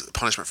hell is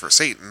punishment for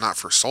Satan, not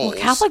for souls.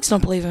 Well, Catholics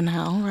don't believe in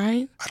hell,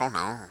 right? I don't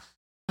know.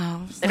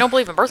 Oh, they don't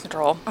believe in birth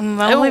control. They don't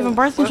believe in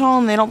birth control,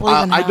 and they don't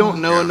believe in hell. I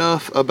don't know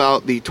enough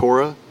about the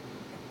Torah.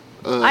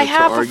 I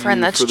have a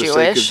friend that's Jewish. For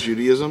the sake of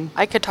Judaism,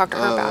 I could talk to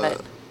her about it.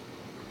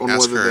 On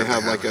whether they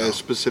have a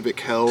specific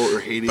hell or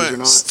Hades or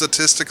not.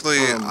 Statistically,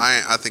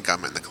 I think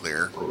I'm in the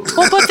clear.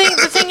 Well, but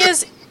the thing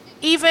is,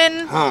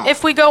 even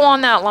if we go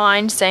on that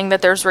line saying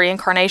that there's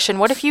reincarnation,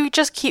 what if you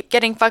just keep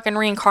getting fucking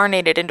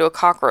reincarnated into a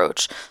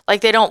cockroach?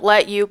 They don't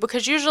let you,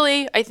 because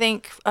usually I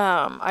think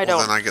Then I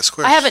get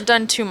squished. I haven't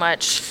done too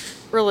much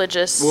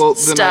religious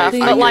stuff,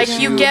 but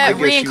you get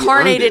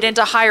reincarnated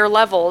into higher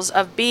levels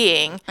of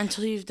being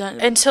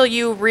until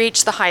you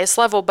reach the highest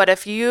level. But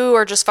if you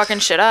are just fucking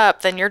shit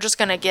up, then you're just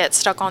gonna get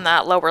stuck on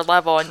that lower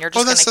level, and you're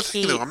just that's gonna the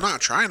thing, though. I'm not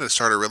trying to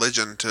start a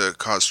religion to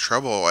cause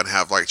trouble and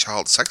have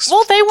child sex.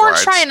 Well, they weren't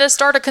trying to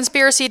start a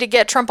conspiracy to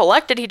get Trump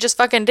elected. He just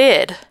fucking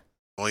did.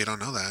 Well, you don't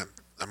know that.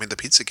 I mean, the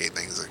Pizzagate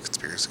thing is a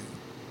conspiracy.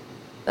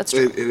 That's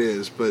true. It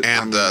is, but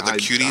the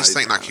cuties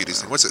thing, not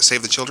cuties thing. What's it?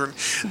 Save the Children.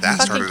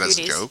 That started as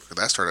a joke.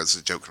 That started as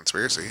a joke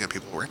conspiracy, and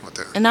people were in with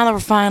it. And now that we're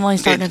finally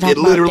starting to talk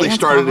about it literally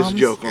started moms. as a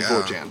joke on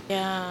 4chan.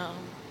 Yeah.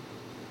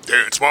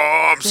 Dance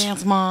moms.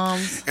 Dance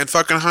moms. And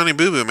fucking Honey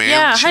Boo Boo, man.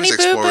 Yeah, she Honey was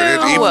Boo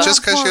exploited, Boo. even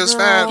just because she was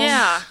fat.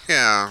 Yeah.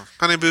 Yeah,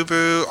 Honey Boo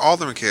Boo, all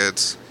them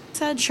kids.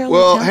 Said Shirley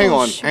Well,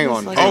 Temple, hang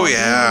on. Oh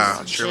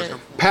yeah, Shirley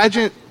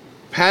Temple.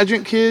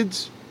 Pageant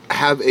kids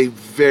have a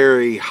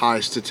very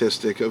high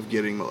statistic of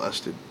getting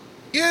molested.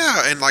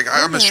 Yeah, and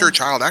I'm sure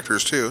child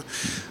actors too,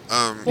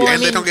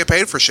 they don't get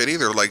paid for shit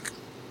either.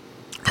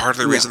 Part of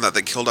the reason that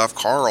they killed off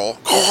Carl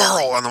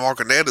on The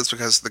Walking Dead is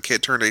because the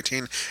kid turned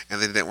 18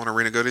 and they didn't want to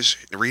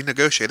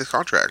renegotiate his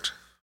contract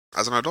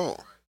as an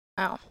adult.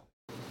 Oh.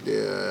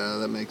 Yeah,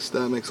 that makes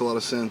a lot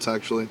of sense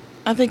actually.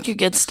 I think you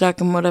get stuck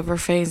in whatever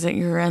phase that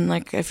you're in.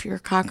 If you're a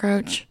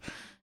cockroach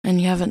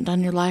and you haven't done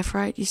your life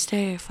right, you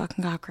stay a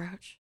fucking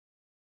cockroach.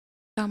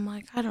 I'm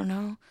I don't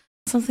know.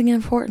 Something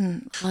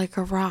important, like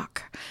a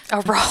rock. A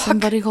rock?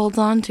 Somebody holds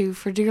on to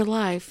for dear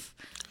life.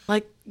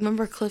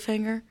 Remember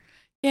Cliffhanger?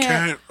 Yeah.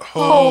 Can't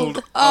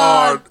hold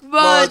on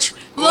much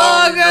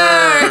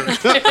longer.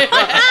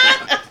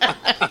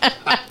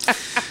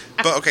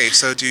 But okay,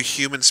 so do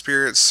human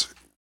spirits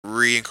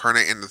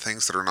reincarnate into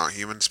things that are not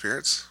human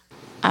spirits?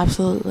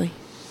 Absolutely.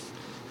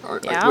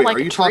 Yeah, are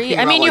you talking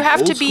about you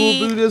have to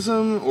be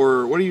Buddhism,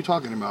 or what are you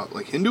talking about?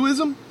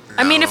 Hinduism? No.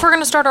 I mean, if we're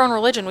gonna start our own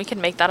religion, we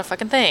can make that a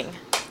fucking thing.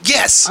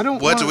 Yes. I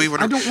don't want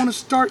to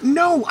start.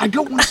 No, I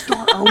don't want to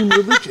start our own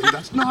religion.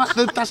 That's not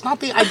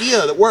the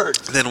idea that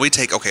works. Then we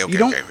take. Okay.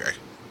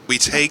 We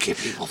take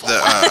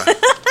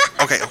the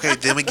Okay.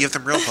 Then we give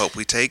them real hope.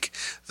 We take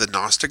the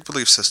Gnostic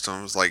belief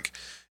systems, like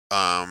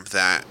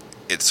that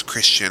it's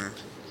Christian.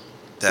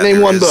 That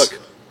Name one book.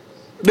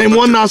 Name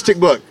one Gnostic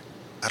book.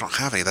 I don't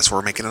have any. That's why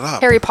we're making it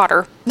up. Harry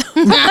Potter.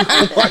 You know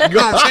what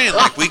I'm saying?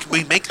 Like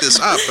we make this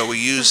up, but we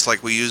use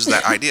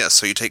that idea.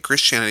 So you take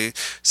Christianity,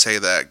 say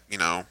that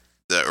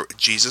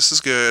Jesus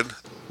is good.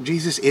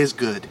 Jesus is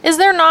good. Is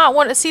there not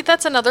one? See,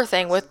 that's another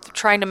thing with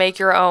trying to make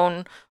your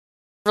own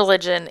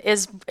religion.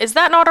 Is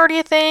that not already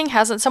a thing?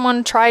 Hasn't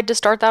someone tried to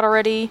start that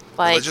already?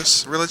 Like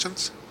religious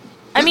religions?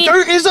 I mean,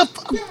 there is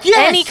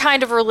any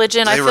kind of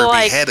religion. They I feel were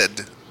like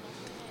beheaded.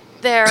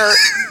 they're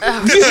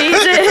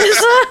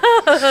Jesus.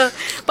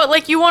 But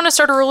like, you want to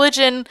start a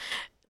religion.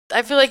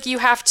 I feel like you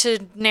have to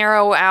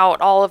narrow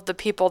out all of the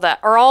people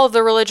all of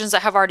the religions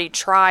that have already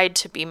tried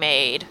to be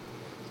made.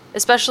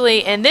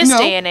 Especially in this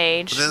day and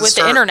age with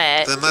the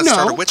internet. Then let's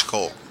start a witch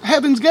cult.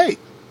 Heaven's Gate.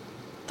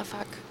 The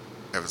fuck?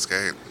 Heaven's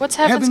Gate. What's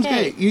Heaven's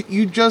Gate?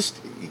 You just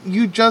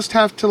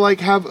have to like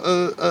have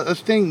a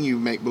thing you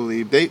make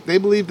believe. They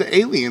believe the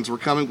aliens were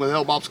coming with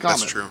Hellbop's comet.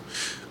 That's true.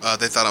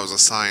 They thought it was a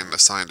sign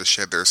to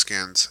shed their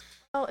skins.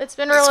 Well, it's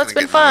been real. It's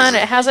been fun.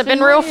 It hasn't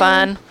been real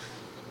fun.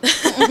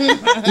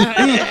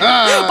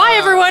 Bye,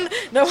 everyone.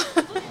 No.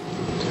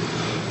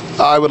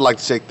 I would like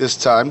to take this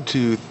time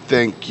to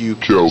thank you,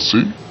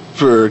 Kelsey,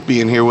 for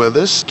being here with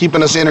us,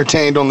 keeping us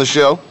entertained on the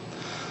show.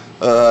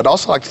 I'd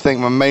also like to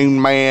thank my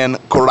main man,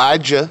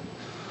 Coraja,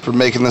 for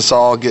making this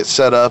all get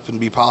set up and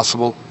be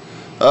possible.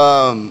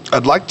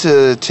 I'd like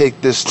to take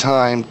this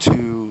time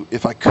to,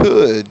 if I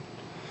could,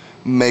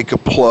 make a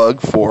plug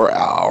for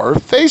our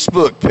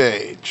Facebook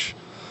page.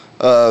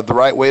 The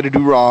Right Way to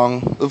Do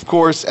Wrong, of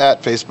course,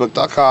 at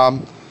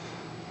facebook.com.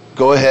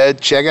 Go ahead,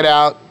 check it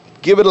out,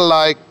 give it a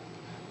like,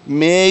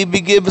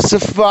 maybe give us a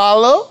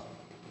follow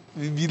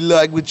if you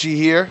like what you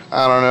hear.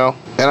 I don't know.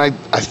 And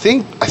I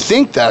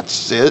think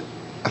that's it.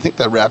 I think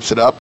that wraps it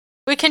up.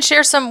 We can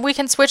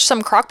switch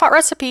some crockpot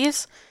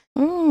recipes.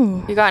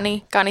 Ooh. You got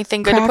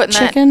anything good to Crack put in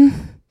chicken?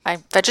 that?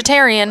 I'm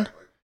vegetarian.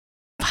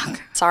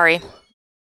 Fuck. Sorry.